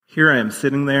Here I am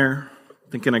sitting there,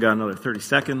 thinking I got another 30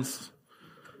 seconds.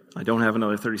 I don't have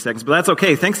another 30 seconds, but that's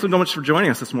okay. Thanks so much for joining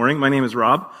us this morning. My name is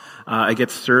Rob. I get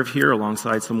to serve here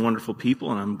alongside some wonderful people,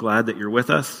 and I'm glad that you're with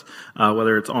us.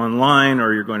 Whether it's online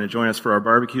or you're going to join us for our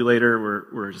barbecue later,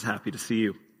 we're just happy to see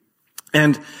you.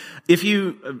 And if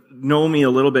you know me a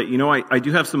little bit, you know I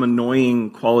do have some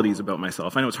annoying qualities about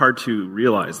myself. I know it's hard to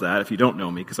realize that if you don't know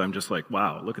me, because I'm just like,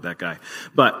 wow, look at that guy.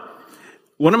 But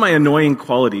one of my annoying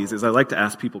qualities is I like to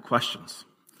ask people questions.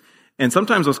 And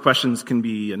sometimes those questions can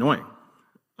be annoying.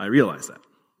 I realize that.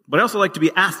 But I also like to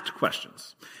be asked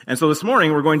questions. And so this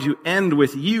morning we're going to end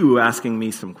with you asking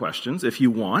me some questions. If you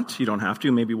want, you don't have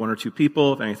to, maybe one or two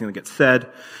people, if anything that gets said,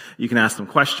 you can ask some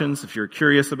questions if you're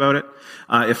curious about it.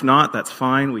 If not, that's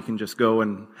fine. We can just go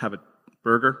and have a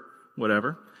burger,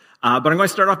 whatever. But I'm going to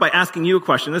start off by asking you a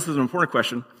question. This is an important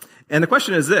question. And the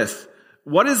question is this: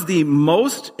 what is the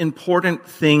most important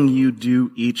thing you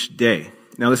do each day?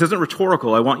 Now, this isn't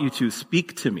rhetorical. I want you to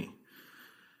speak to me.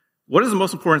 What is the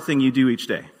most important thing you do each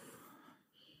day?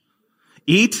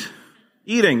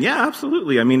 Eating. Yeah,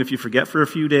 absolutely. I mean, if you forget for a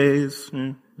few days,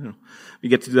 you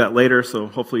get to do that later, so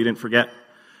hopefully you didn't forget.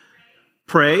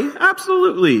 Pray.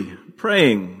 Absolutely.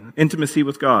 Praying. Intimacy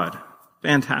with God.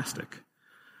 Fantastic.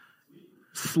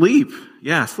 Sleep.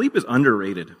 Yeah, sleep is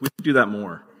underrated. We should do that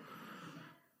more.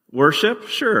 Worship.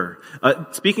 Sure.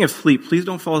 Speaking of sleep, please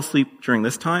don't fall asleep during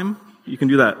this time. You can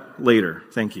do that later.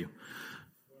 Thank you.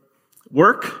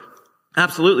 Work.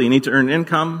 Absolutely. You need to earn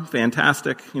income.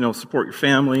 Fantastic. Support your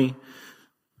family.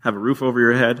 Have a roof over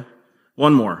your head.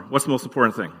 One more. What's the most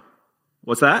important thing?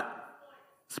 What's that?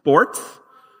 Sports.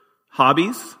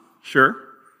 Hobbies. Sure.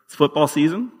 It's football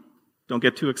season. Don't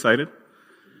get too excited.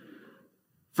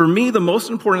 For me, the most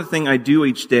important thing I do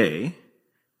each day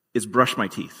is brush my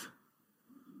teeth.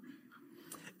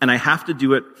 And I have to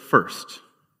do it first.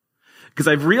 Because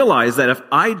I've realized that if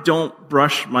I don't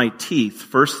brush my teeth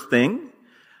first thing,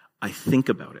 I think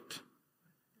about it.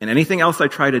 And anything else I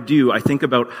try to do, I think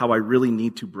about how I really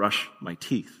need to brush my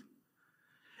teeth.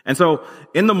 And so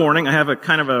in the morning, I have a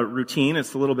kind of a routine.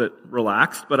 It's a little bit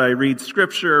relaxed, but I read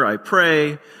scripture, I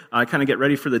pray, I kind of get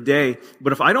ready for the day.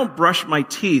 But if I don't brush my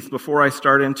teeth before I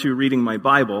start into reading my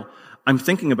Bible, I'm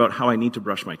thinking about how I need to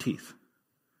brush my teeth.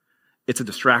 It's a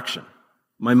distraction.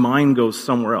 My mind goes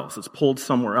somewhere else. It's pulled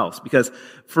somewhere else. Because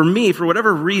for me, for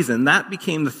whatever reason, that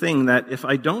became the thing that if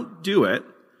I don't do it,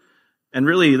 and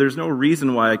really there's no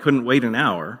reason why I couldn't wait an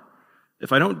hour,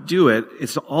 if I don't do it,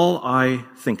 it's all I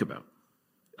think about.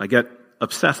 I get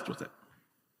obsessed with it.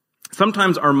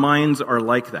 Sometimes our minds are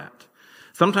like that.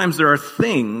 Sometimes there are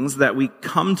things that we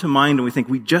come to mind and we think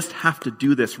we just have to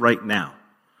do this right now.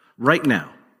 Right now.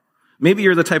 Maybe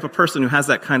you're the type of person who has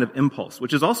that kind of impulse,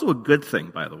 which is also a good thing,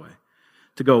 by the way.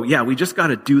 To go, yeah, we just got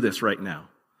to do this right now.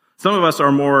 Some of us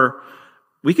are more,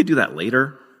 we could do that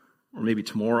later, or maybe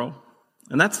tomorrow.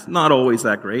 And that's not always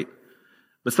that great.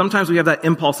 But sometimes we have that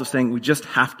impulse of saying we just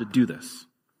have to do this.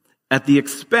 At the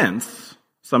expense,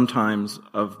 sometimes,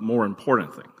 of more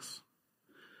important things.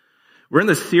 We're in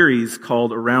this series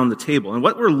called Around the Table. And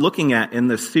what we're looking at in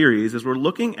this series is we're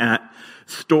looking at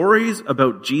stories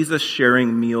about Jesus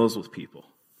sharing meals with people.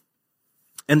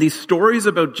 And these stories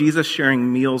about Jesus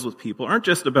sharing meals with people aren't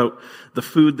just about the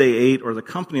food they ate or the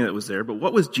company that was there, but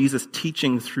what was Jesus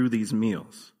teaching through these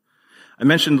meals? I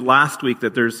mentioned last week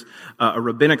that there's a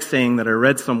rabbinic saying that I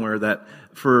read somewhere that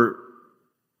for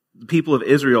the people of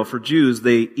Israel, for Jews,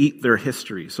 they eat their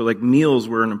history. So like meals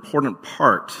were an important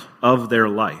part of their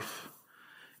life.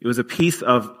 It was a piece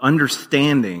of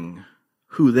understanding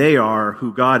who they are,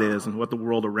 who God is, and what the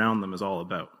world around them is all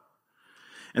about.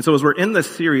 And so as we're in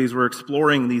this series, we're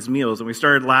exploring these meals, and we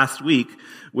started last week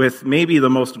with maybe the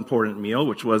most important meal,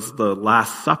 which was the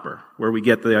Last Supper, where we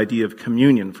get the idea of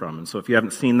communion from. And so if you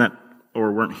haven't seen that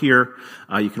or weren't here,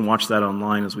 you can watch that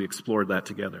online as we explored that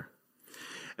together.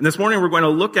 And this morning we're going to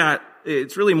look at,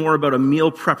 it's really more about a meal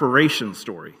preparation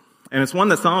story. And it's one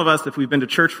that some of us, if we've been to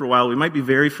church for a while, we might be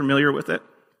very familiar with it.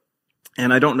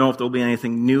 And I don't know if there'll be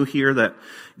anything new here that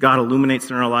God illuminates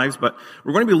in our lives, but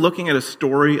we're going to be looking at a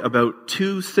story about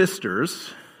two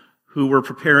sisters who were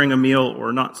preparing a meal,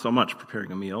 or not so much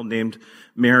preparing a meal, named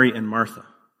Mary and Martha.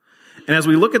 And as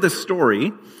we look at this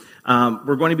story,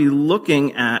 we're going to be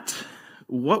looking at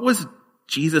what was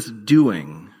Jesus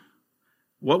doing?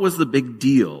 What was the big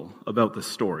deal about this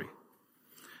story?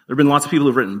 There have been lots of people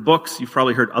who've written books. You've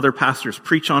probably heard other pastors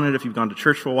preach on it if you've gone to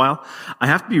church for a while. I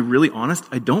have to be really honest,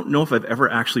 I don't know if I've ever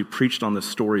actually preached on this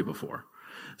story before.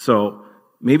 So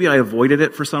maybe I avoided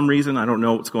it for some reason. I don't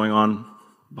know what's going on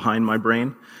behind my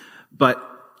brain. But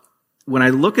when I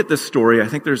look at this story, I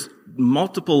think there's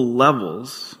multiple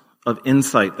levels of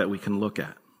insight that we can look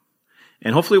at.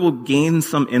 And hopefully we'll gain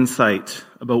some insight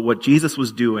about what Jesus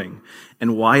was doing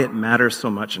and why it matters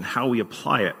so much and how we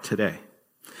apply it today.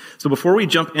 So before we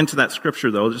jump into that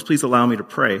scripture, though, just please allow me to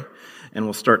pray, and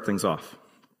we'll start things off.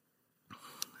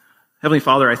 Heavenly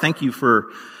Father, I thank you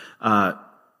for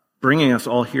bringing us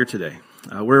all here today,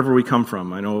 wherever we come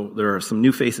from. I know there are some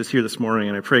new faces here this morning,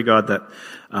 and I pray, God, that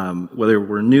whether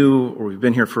we're new or we've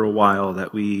been here for a while,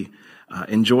 that we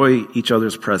enjoy each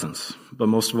other's presence, but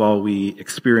most of all, we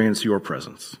experience your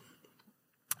presence.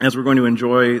 As we're going to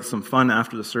enjoy some fun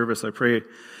after the service, I pray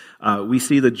we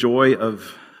see the joy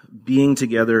of being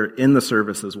together in the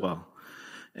service as well.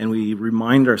 And we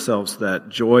remind ourselves that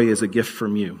joy is a gift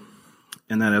from you,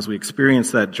 and that as we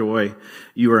experience that joy,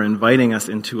 you are inviting us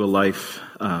into a life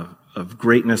of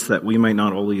greatness that we might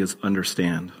not always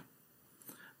understand.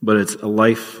 But it's a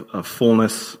life of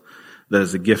fullness that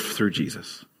is a gift through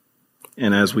Jesus.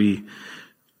 And as we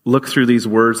look through these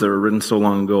words that were written so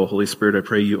long ago, Holy Spirit, I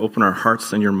pray you open our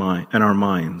hearts and our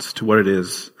minds to what it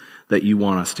is that you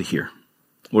want us to hear,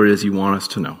 what it is you want us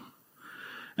to know,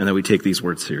 and that we take these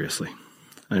words seriously.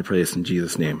 And I pray this in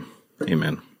Jesus' name.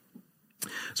 Amen.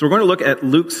 So we're going to look at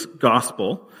Luke's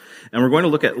gospel, and we're going to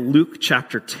look at Luke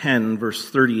chapter 10, verse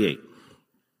 38.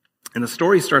 And the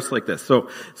story starts like this. So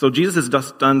Jesus has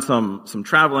just done some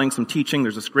traveling, some teaching.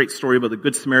 There's this great story about the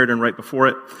Good Samaritan right before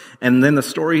it. And then the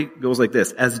story goes like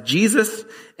this. As Jesus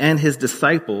and his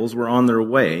disciples were on their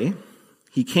way,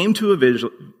 he came to a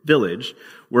village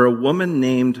where a woman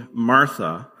named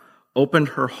Martha opened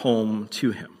her home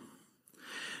to him.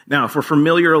 Now, if we're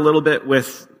familiar a little bit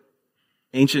with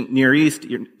ancient Near East,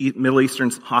 Middle Eastern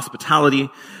hospitality,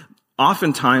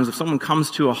 oftentimes, if someone comes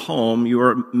to a home, you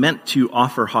are meant to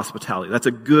offer hospitality. That's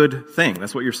a good thing.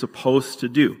 That's what you're supposed to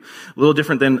do. A little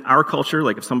different than our culture.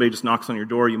 Like if somebody just knocks on your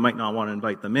door, you might not want to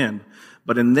invite them in.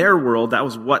 But in their world, that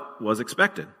was what was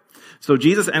expected. So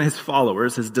Jesus and his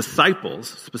followers, his disciples,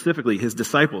 specifically his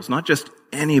disciples, not just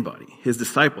anybody, his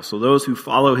disciples, so those who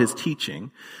follow his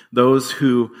teaching, those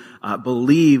who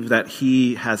believe that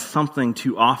he has something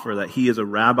to offer, that he is a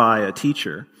rabbi, a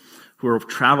teacher, who are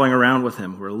traveling around with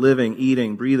him, who are living,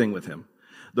 eating, breathing with him.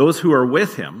 Those who are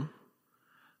with him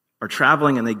are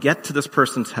traveling, and they get to this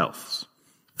person's house.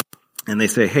 And they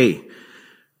say, hey,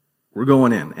 we're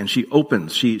going in. And she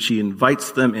opens, she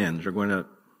invites them in. They're going to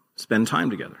spend time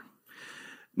together.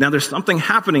 Now, there's something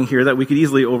happening here that we could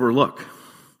easily overlook.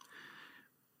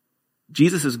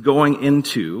 Jesus is going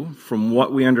into, from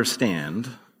what we understand,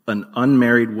 an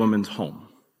unmarried woman's home.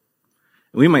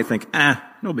 And we might think,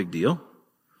 no big deal.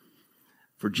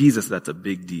 For Jesus, that's a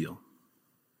big deal.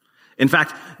 In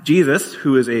fact, Jesus,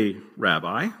 who is a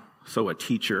rabbi, so a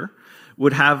teacher,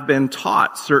 would have been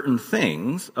taught certain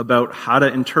things about how to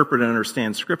interpret and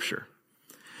understand Scripture.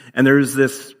 And there's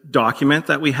this document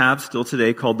that we have still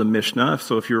today called the Mishnah.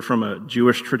 So if you're from a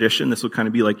Jewish tradition, this would kind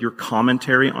of be like your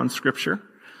commentary on Scripture.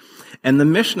 And the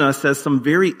Mishnah says some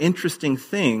very interesting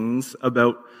things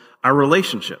about our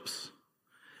relationships.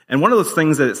 And one of those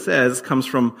things that it says comes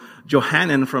from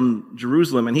Johanan from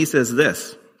Jerusalem, and he says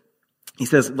this. He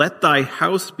says, let thy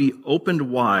house be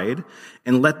opened wide,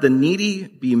 and let the needy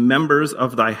be members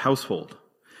of thy household.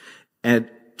 And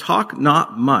talk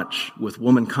not much with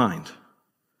womankind.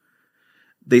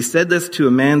 They said this to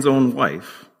a man's own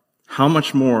wife, how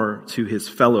much more to his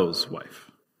fellow's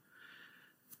wife?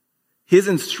 His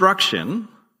instruction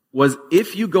was,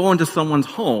 if you go into someone's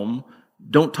home,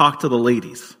 don't talk to the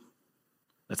ladies.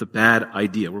 That's a bad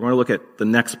idea. We're going to look at the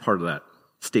next part of that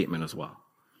statement as well.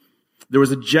 There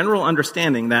was a general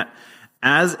understanding that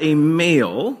as a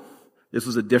male, this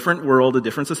was a different world, a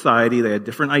different society. They had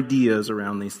different ideas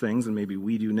around these things than maybe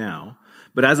we do now.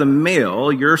 But as a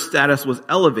male, your status was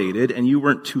elevated, and you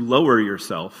weren't to lower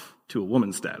yourself to a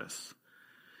woman's status.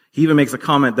 He even makes a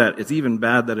comment that it's even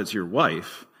bad that it's your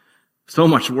wife. So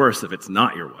much worse if it's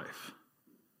not your wife.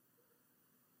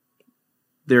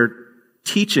 They're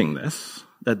teaching this,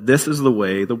 that this is the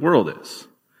way the world is.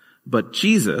 But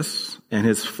Jesus and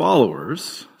his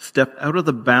followers step out of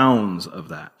the bounds of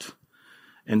that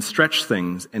and stretch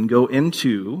things and go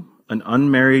into an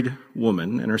unmarried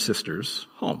woman and her sister's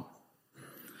home,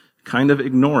 kind of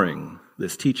ignoring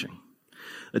this teaching.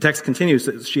 The text continues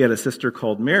that she had a sister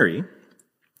called Mary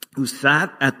who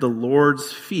sat at the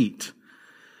Lord's feet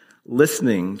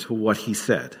listening to what he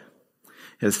said.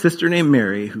 He had a sister named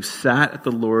Mary who sat at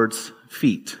the Lord's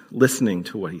feet listening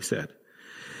to what he said.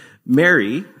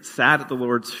 Mary sat at the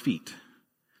Lord's feet.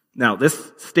 Now,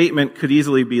 this statement could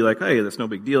easily be like, hey, that's no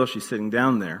big deal. She's sitting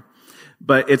down there.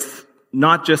 But it's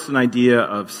not just an idea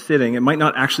of sitting. It might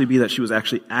not actually be that she was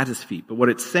actually at his feet. But what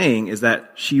it's saying is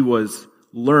that she was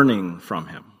learning from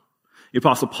him. The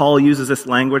Apostle Paul uses this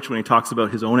language when he talks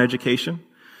about his own education.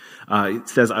 He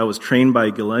says, I was trained by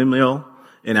Gamaliel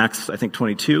in Acts, I think,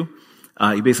 22.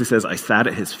 He basically says, I sat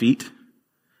at his feet.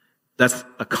 That's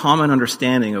a common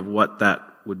understanding of what that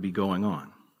would be going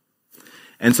on.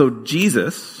 And so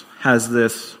Jesus has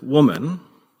this woman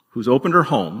who's opened her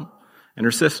home and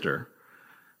her sister,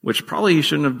 which probably he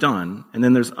shouldn't have done. And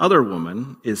then there's other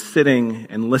woman is sitting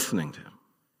and listening to him,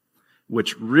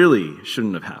 which really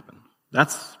shouldn't have happened.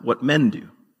 That's what men do,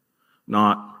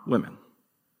 not women.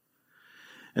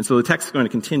 And so the text is going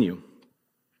to continue.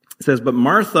 It says, but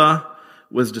Martha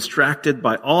was distracted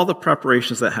by all the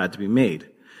preparations that had to be made.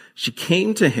 She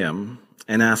came to him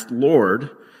and asked, Lord,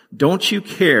 don't you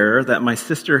care that my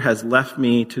sister has left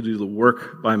me to do the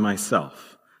work by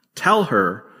myself? Tell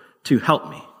her to help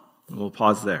me. And we'll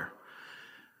pause there.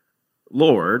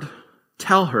 Lord,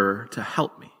 tell her to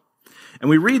help me. And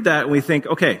we read that and we think,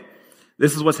 okay,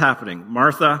 this is what's happening.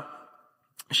 Martha,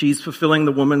 she's fulfilling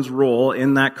the woman's role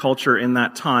in that culture, in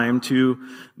that time, to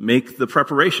make the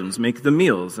preparations, make the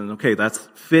meals. And okay, that's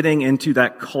fitting into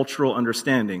that cultural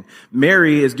understanding.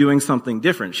 Mary is doing something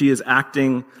different. She is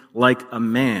acting like a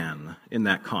man in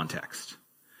that context.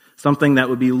 Something that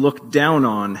would be looked down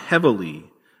on heavily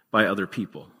by other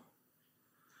people.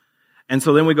 And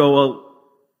so then we go, well,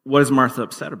 what is Martha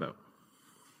upset about?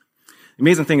 The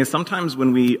amazing thing is sometimes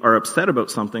when we are upset about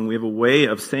something, we have a way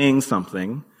of saying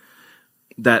something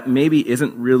that maybe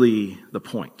isn't really the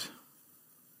point.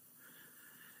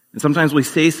 And sometimes we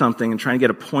say something and try and get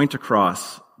a point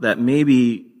across that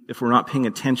maybe if we're not paying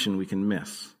attention, we can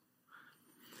miss.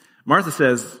 Martha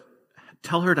says,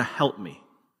 tell her to help me.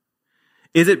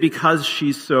 Is it because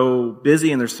she's so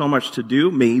busy and there's so much to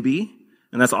do? Maybe.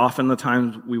 And that's often the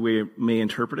times we may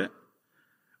interpret it.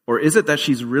 Or is it that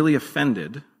she's really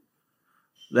offended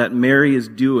that Mary is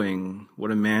doing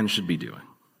what a man should be doing?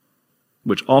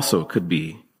 Which also could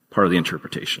be part of the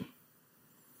interpretation.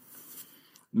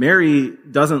 Mary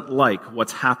doesn't like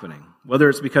what's happening, whether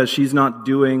it's because she's not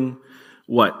doing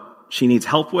what she needs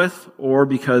help with, or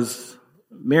because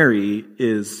Mary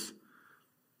is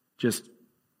just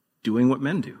doing what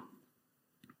men do.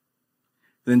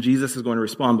 Then Jesus is going to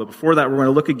respond. But before that, we're going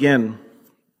to look again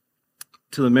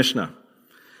to the Mishnah.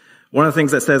 One of the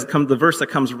things that says, the verse that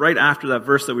comes right after that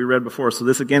verse that we read before, so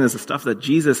this again is the stuff that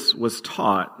Jesus was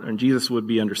taught, and Jesus would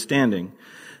be understanding,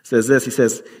 says this, he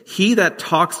says, he that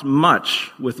talks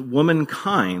much with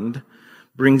womankind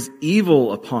brings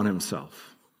evil upon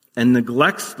himself, and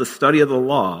neglects the study of the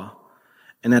law,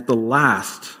 and at the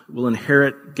last will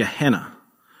inherit Gehenna,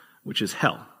 which is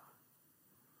hell.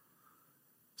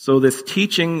 So this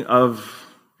teaching of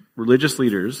religious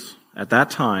leaders at that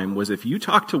time was if you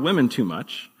talk to women too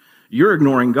much, you're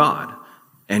ignoring God,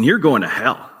 and you're going to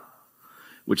hell,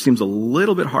 which seems a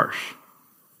little bit harsh.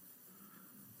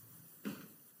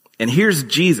 And here's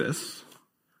Jesus,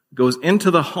 goes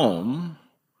into the home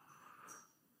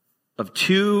of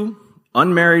two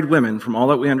unmarried women, from all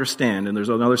that we understand, and there's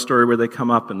another story where they come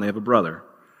up and they have a brother.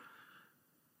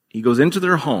 He goes into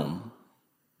their home,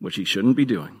 which he shouldn't be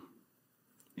doing,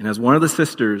 and has one of the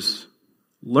sisters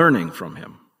learning from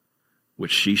him,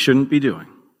 which she shouldn't be doing,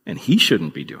 and he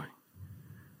shouldn't be doing.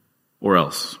 Or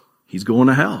else he's going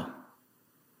to hell.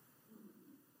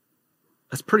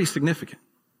 That's pretty significant.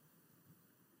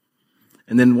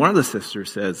 And then one of the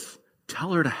sisters says,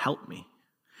 tell her to help me.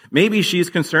 Maybe she's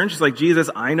concerned. She's like,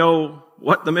 Jesus, I know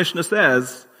what the Mishnah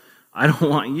says. I don't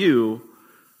want you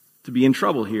to be in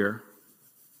trouble here.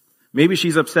 Maybe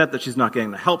she's upset that she's not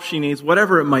getting the help she needs,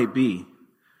 whatever it might be.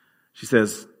 She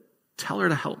says, tell her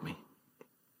to help me.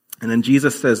 And then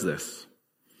Jesus says this,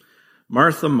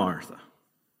 Martha, Martha.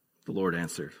 The Lord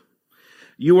answered,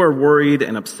 you are worried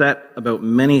and upset about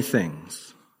many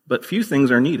things, but few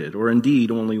things are needed, or indeed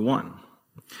only one.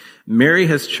 Mary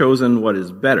has chosen what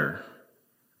is better,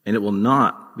 and it will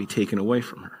not be taken away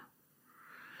from her.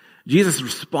 Jesus'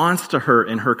 response to her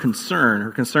in her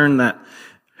concern that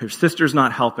her sister's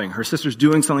not helping, her sister's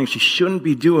doing something she shouldn't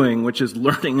be doing, which is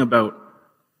learning about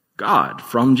God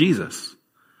from Jesus,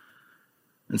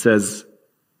 and says,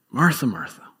 Martha,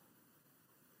 Martha,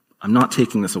 I'm not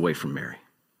taking this away from Mary.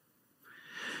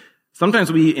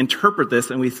 Sometimes we interpret this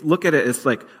and we look at it as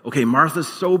like, okay, Martha's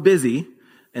so busy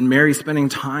and Mary's spending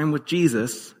time with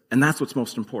Jesus, and that's what's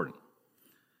most important.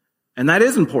 And that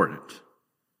is important.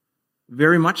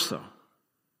 Very much so.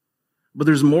 But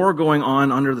there's more going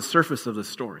on under the surface of the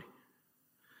story.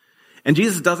 And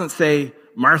Jesus doesn't say,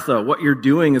 Martha, what you're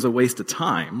doing is a waste of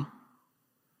time.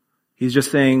 He's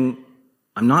just saying,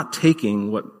 I'm not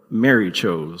taking what Mary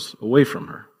chose away from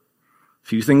her.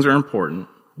 Few things are important.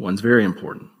 One's very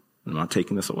important. I'm not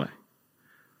taking this away.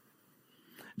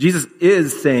 Jesus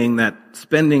is saying that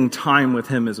spending time with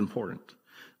him is important.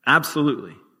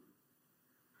 Absolutely.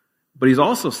 But he's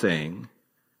also saying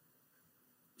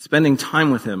spending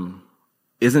time with him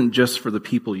isn't just for the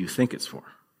people you think it's for.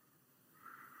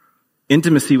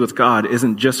 Intimacy with God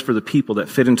isn't just for the people that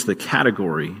fit into the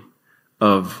category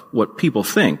of what people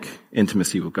think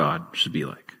intimacy with God should be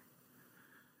like.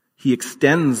 He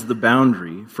extends the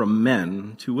boundary from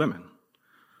men to women.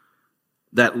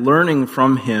 That learning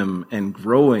from him and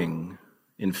growing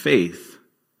in faith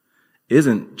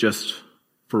isn't just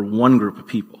for one group of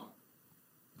people.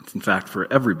 It's in fact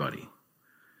for everybody.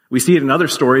 We see it in other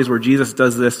stories where Jesus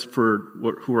does this for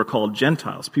who are called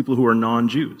Gentiles, people who are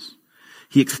non-Jews.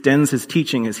 He extends his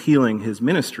teaching, his healing, his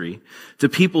ministry to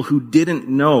people who didn't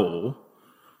know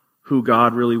who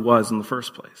God really was in the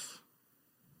first place.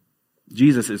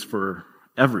 Jesus is for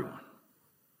everyone.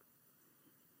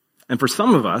 And for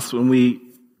some of us, when we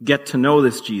get to know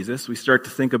this Jesus, we start to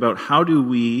think about how do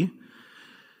we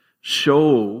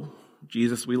show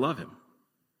Jesus we love him.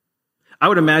 I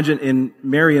would imagine in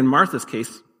Mary and Martha's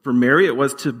case, for Mary it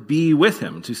was to be with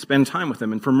him, to spend time with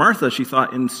him. And for Martha, she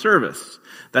thought in service,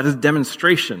 that is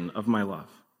demonstration of my love.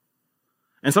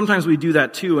 And sometimes we do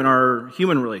that too in our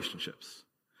human relationships.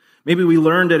 Maybe we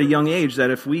learned at a young age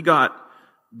that if we got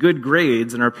good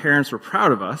grades and our parents were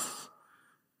proud of us,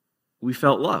 we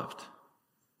felt loved.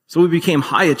 So we became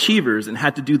high achievers and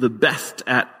had to do the best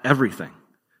at everything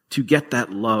to get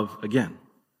that love again.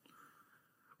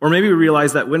 Or maybe we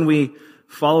realized that when we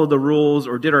followed the rules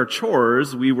or did our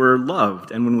chores, we were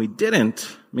loved. And when we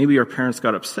didn't, maybe our parents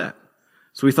got upset.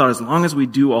 So we thought as long as we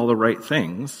do all the right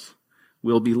things,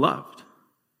 we'll be loved.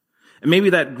 And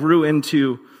maybe that grew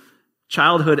into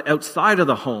childhood outside of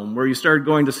the home where you started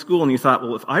going to school and you thought,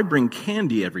 well, if I bring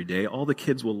candy every day, all the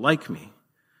kids will like me.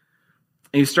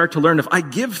 And you start to learn if I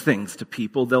give things to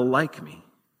people, they'll like me.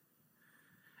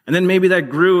 And then maybe that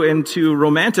grew into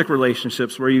romantic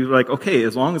relationships where you're like, okay,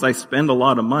 as long as I spend a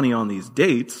lot of money on these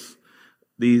dates,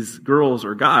 these girls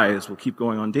or guys will keep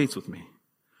going on dates with me.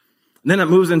 And then it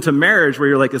moves into marriage where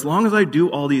you're like, as long as I do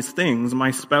all these things,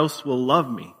 my spouse will love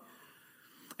me.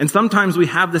 And sometimes we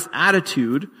have this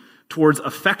attitude towards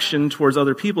affection towards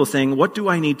other people saying, what do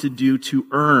I need to do to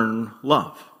earn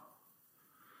love?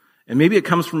 And maybe it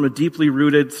comes from a deeply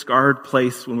rooted, scarred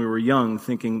place when we were young,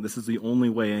 thinking this is the only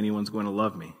way anyone's going to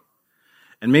love me.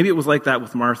 And maybe it was like that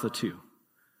with Martha too.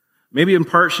 Maybe in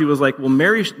part she was like, well,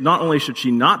 Mary, not only should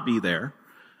she not be there,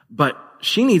 but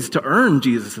she needs to earn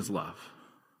Jesus' love.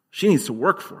 She needs to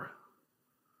work for it.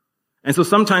 And so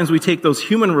sometimes we take those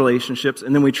human relationships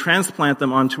and then we transplant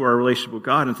them onto our relationship with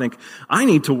God and think, I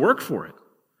need to work for it.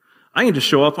 I need to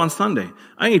show up on Sunday.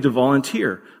 I need to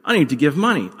volunteer. I need to give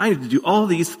money. I need to do all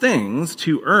these things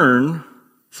to earn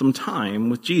some time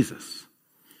with Jesus.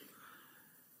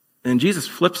 And Jesus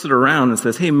flips it around and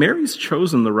says, hey, Mary's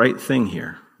chosen the right thing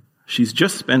here. She's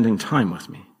just spending time with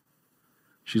me.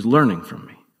 She's learning from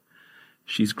me.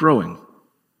 She's growing.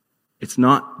 It's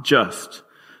not just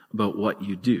about what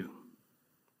you do.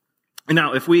 And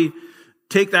now, if we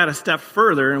take that a step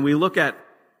further and we look at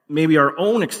maybe our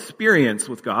own experience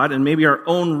with God and maybe our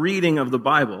own reading of the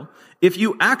Bible, if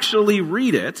you actually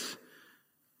read it,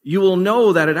 you will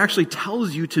know that it actually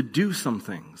tells you to do some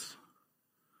things.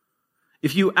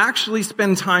 If you actually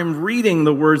spend time reading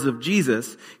the words of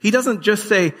Jesus, he doesn't just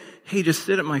say, hey, just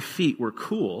sit at my feet, we're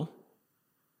cool.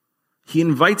 He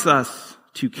invites us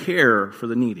to care for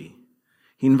the needy.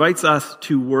 He invites us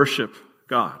to worship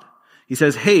God. He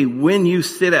says, hey, when you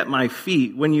sit at my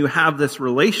feet, when you have this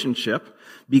relationship,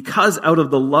 because out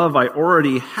of the love I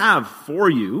already have for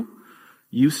you,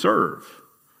 you serve.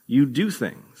 You do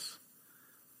things.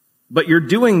 But your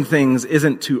doing things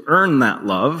isn't to earn that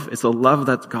love. It's a love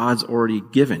that God's already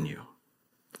given you,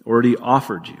 already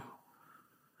offered you.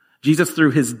 Jesus,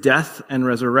 through his death and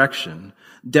resurrection,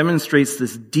 demonstrates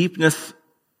this deepness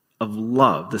of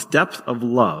love, this depth of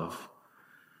love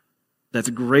that's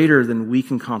greater than we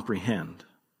can comprehend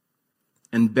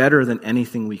and better than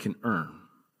anything we can earn.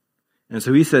 And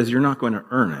so he says, you're not going to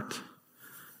earn it.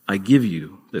 I give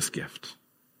you this gift,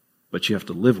 but you have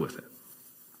to live with it.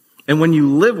 And when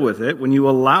you live with it, when you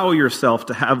allow yourself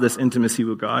to have this intimacy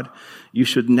with God, you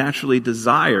should naturally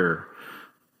desire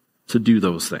to do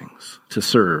those things, to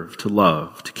serve, to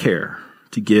love, to care,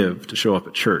 to give, to show up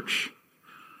at church.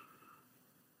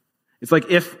 It's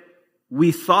like if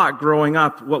we thought growing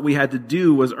up what we had to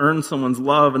do was earn someone's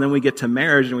love, and then we get to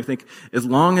marriage and we think, as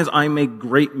long as I make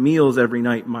great meals every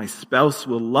night, my spouse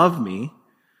will love me.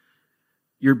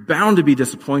 You're bound to be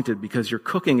disappointed because your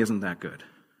cooking isn't that good.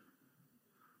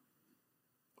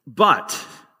 But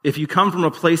if you come from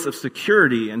a place of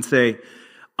security and say,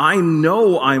 I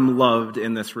know I'm loved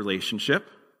in this relationship,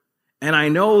 and I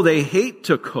know they hate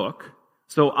to cook,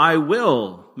 so I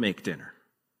will make dinner.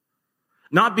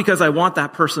 Not because I want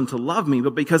that person to love me,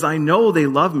 but because I know they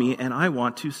love me and I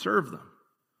want to serve them.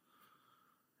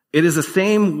 It is the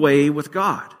same way with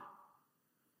God.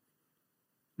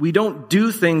 We don't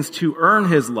do things to earn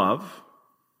his love.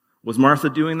 Was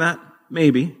Martha doing that?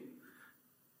 Maybe.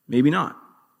 Maybe not.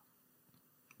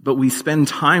 But we spend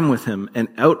time with him, and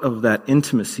out of that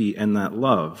intimacy and that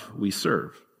love, we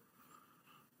serve.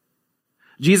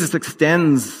 Jesus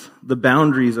extends the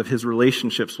boundaries of his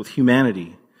relationships with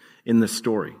humanity in this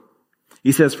story.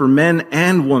 He says for men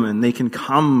and women, they can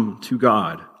come to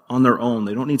God on their own.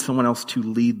 They don't need someone else to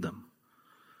lead them.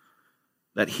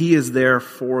 That he is there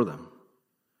for them.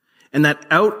 And that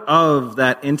out of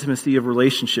that intimacy of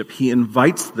relationship, he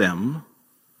invites them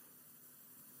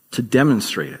to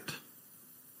demonstrate it.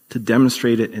 To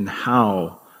demonstrate it in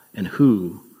how and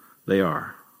who they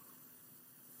are.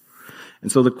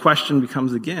 And so the question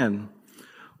becomes again,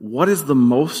 what is the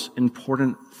most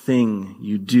important thing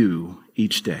you do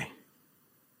each day?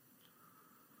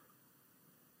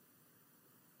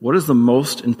 What is the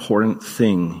most important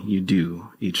thing you do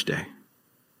each day?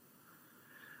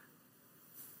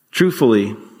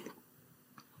 Truthfully,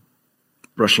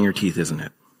 brushing your teeth isn't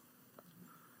it.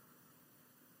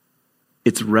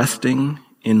 It's resting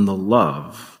in the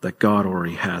love that God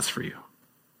already has for you.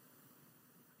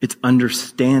 It's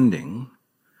understanding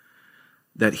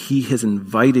that he has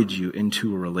invited you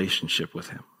into a relationship with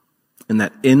him. And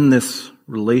that in this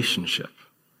relationship,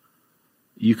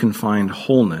 you can find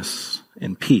wholeness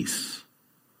and peace.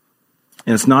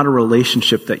 And it's not a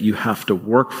relationship that you have to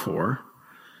work for.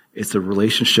 It's a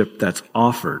relationship that's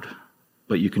offered,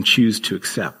 but you can choose to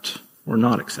accept or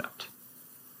not accept.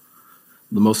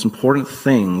 The most important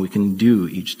thing we can do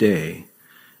each day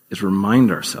is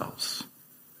remind ourselves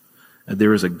that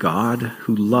there is a God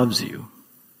who loves you,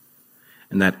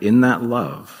 and that in that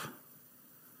love,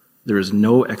 there is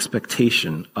no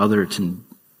expectation other than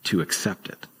to accept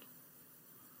it.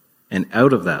 And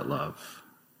out of that love,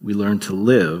 we learn to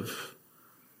live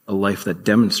a life that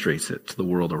demonstrates it to the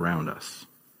world around us.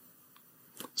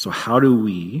 So how do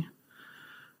we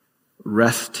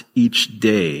rest each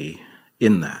day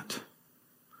in that?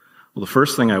 Well, the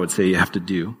first thing I would say you have to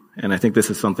do, and I think this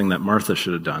is something that Martha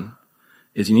should have done,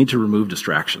 is you need to remove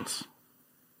distractions.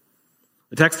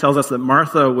 The text tells us that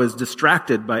Martha was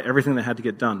distracted by everything that had to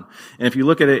get done. And if you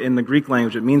look at it in the Greek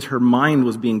language, it means her mind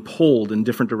was being pulled in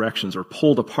different directions or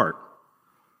pulled apart.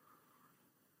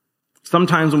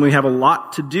 Sometimes when we have a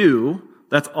lot to do,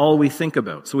 that's all we think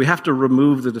about. So we have to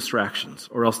remove the distractions,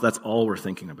 or else that's all we're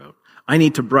thinking about. I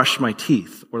need to brush my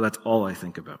teeth, or that's all I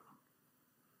think about.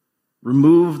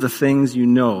 Remove the things you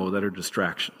know that are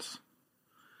distractions.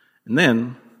 And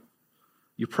then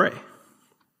you pray.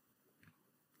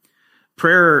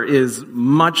 Prayer is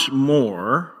much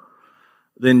more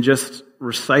than just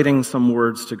reciting some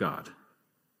words to God.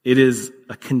 It is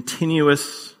a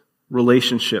continuous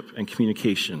relationship and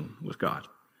communication with God.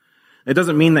 It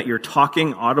doesn't mean that you're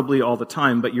talking audibly all the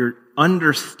time, but you're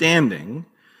understanding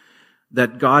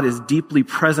that God is deeply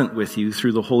present with you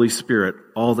through the Holy Spirit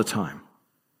all the time.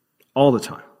 All the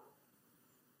time.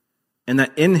 And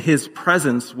that in his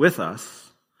presence with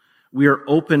us, we are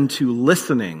open to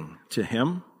listening to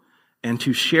him and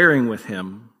to sharing with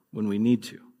him when we need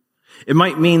to. It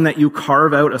might mean that you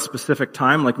carve out a specific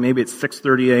time, like maybe it's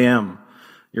 6:30 a.m.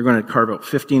 You're going to carve out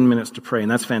 15 minutes to pray, and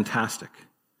that's fantastic.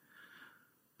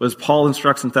 But as Paul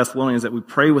instructs in Thessalonians that we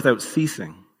pray without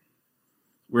ceasing,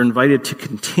 we're invited to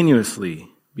continuously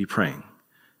be praying,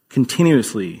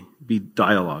 continuously be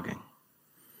dialoguing,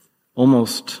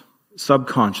 almost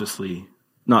subconsciously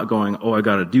not going, oh, I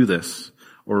got to do this,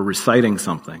 or reciting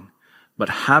something, but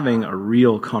having a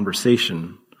real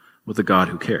conversation with the God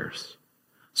who cares.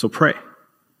 So pray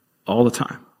all the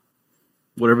time,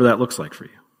 whatever that looks like for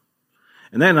you.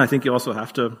 And then I think you also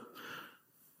have to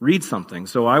read something.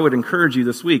 So I would encourage you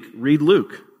this week, read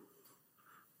Luke.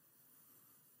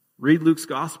 Read Luke's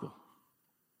gospel.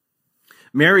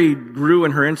 Mary grew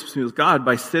in her intimacy with God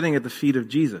by sitting at the feet of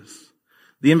Jesus.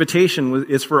 The invitation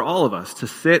is for all of us to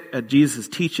sit at Jesus'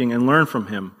 teaching and learn from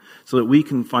him so that we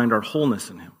can find our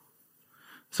wholeness in him.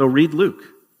 So read Luke.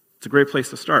 It's a great place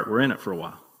to start. We're in it for a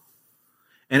while.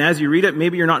 And as you read it,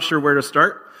 maybe you're not sure where to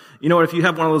start. You know what, if you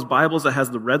have one of those Bibles that has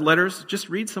the red letters, just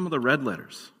read some of the red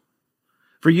letters.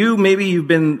 For you, maybe you've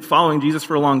been following Jesus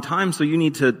for a long time, so you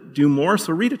need to do more,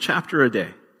 so read a chapter a day.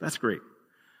 That's great.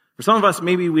 For some of us,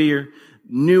 maybe we're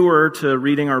newer to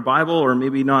reading our Bible, or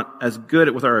maybe not as good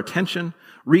with our attention.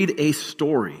 Read a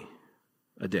story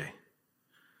a day.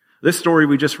 This story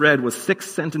we just read was 6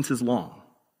 sentences long.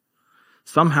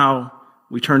 Somehow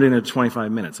we turned it into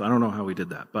 25 minutes. I don't know how we did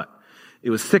that, but it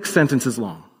was 6 sentences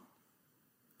long.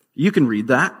 You can read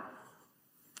that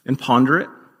and ponder it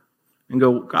and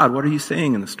go, God, what are you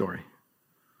saying in the story?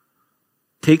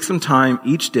 Take some time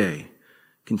each day,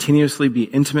 continuously be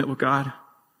intimate with God,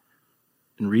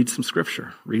 and read some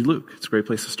scripture. Read Luke. It's a great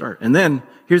place to start. And then,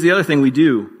 here's the other thing we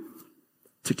do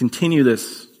to continue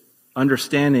this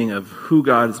understanding of who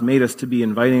God has made us to be,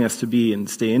 inviting us to be, and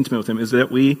stay intimate with him, is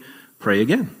that we pray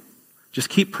again. Just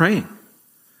keep praying.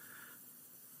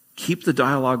 Keep the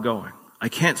dialogue going. I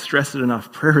can't stress it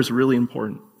enough. Prayer is really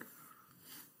important.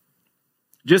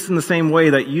 Just in the same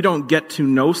way that you don't get to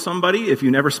know somebody if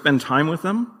you never spend time with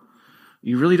them,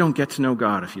 you really don't get to know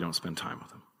God if you don't spend time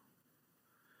with him.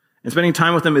 And spending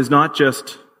time with him is not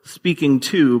just speaking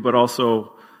to, but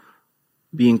also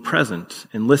being present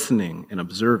and listening and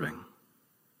observing.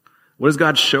 What is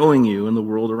God showing you in the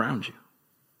world around you?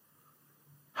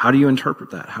 How do you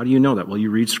interpret that? How do you know that? Well,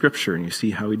 you read scripture and you see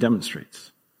how he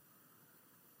demonstrates.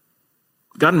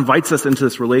 God invites us into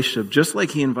this relationship just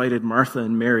like he invited Martha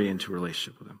and Mary into a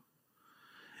relationship with him.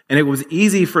 And it was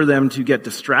easy for them to get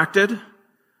distracted,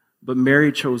 but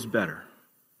Mary chose better.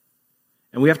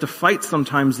 And we have to fight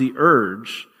sometimes the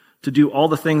urge to do all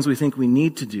the things we think we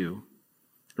need to do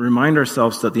and remind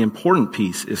ourselves that the important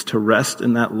piece is to rest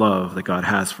in that love that God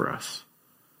has for us.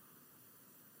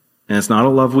 And it's not a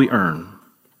love we earn.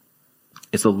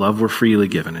 It's a love we're freely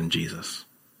given in Jesus.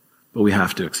 But we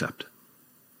have to accept it.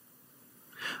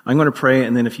 I'm going to pray,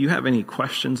 and then if you have any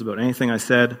questions about anything I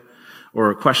said,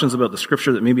 or questions about the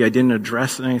scripture that maybe I didn't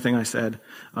address in anything I said,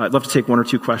 I'd love to take 1 or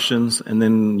 2 questions, and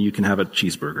then you can have a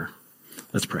cheeseburger.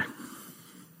 Let's pray.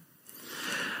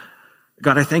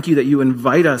 God, I thank you that you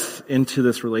invite us into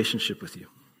this relationship with you.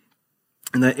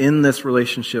 And that in this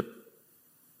relationship,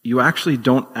 you actually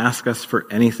don't ask us for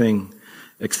anything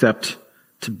except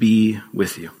to be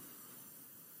with you.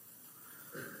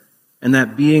 And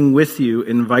that being with you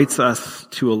invites us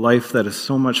to a life that is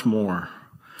so much more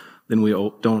than we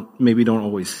don't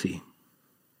always see.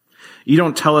 You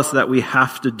don't tell us that we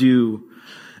have to do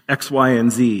X, Y,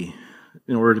 and Z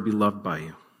in order to be loved by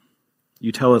you.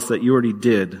 You tell us that you already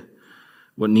did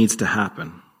what needs to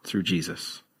happen through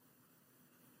Jesus.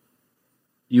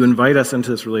 You invite us into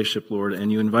this relationship, Lord,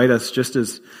 and you invite us just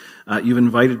as you've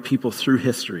invited people through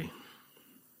history.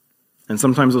 And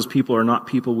sometimes those people are not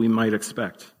people we might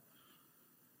expect.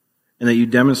 And that you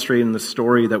demonstrate in the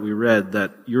story that we read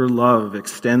that your love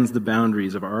extends the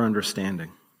boundaries of our understanding.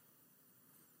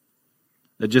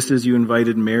 That just as you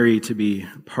invited Mary to be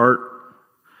part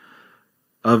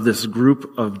of this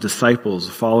group of disciples,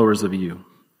 followers of you,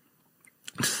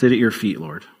 to sit at your feet,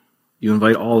 Lord, you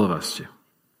invite all of us to,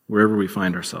 wherever we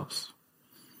find ourselves.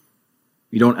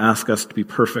 You don't ask us to be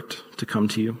perfect to come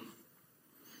to you.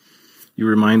 You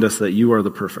remind us that you are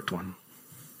the perfect one.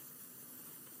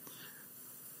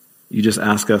 You just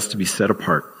ask us to be set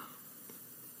apart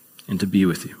and to be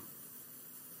with you.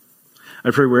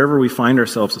 I pray wherever we find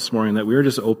ourselves this morning that we are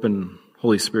just open,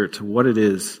 Holy Spirit, to what it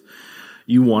is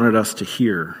you wanted us to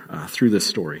hear through this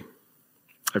story.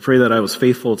 I pray that I was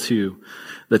faithful to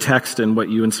the text and what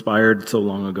you inspired so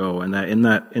long ago, and that in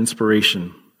that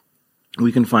inspiration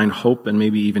we can find hope and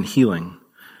maybe even healing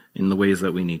in the ways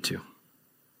that we need to.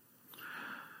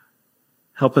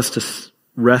 Help us to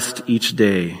rest each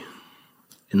day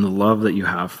in the love that you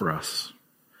have for us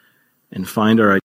and find our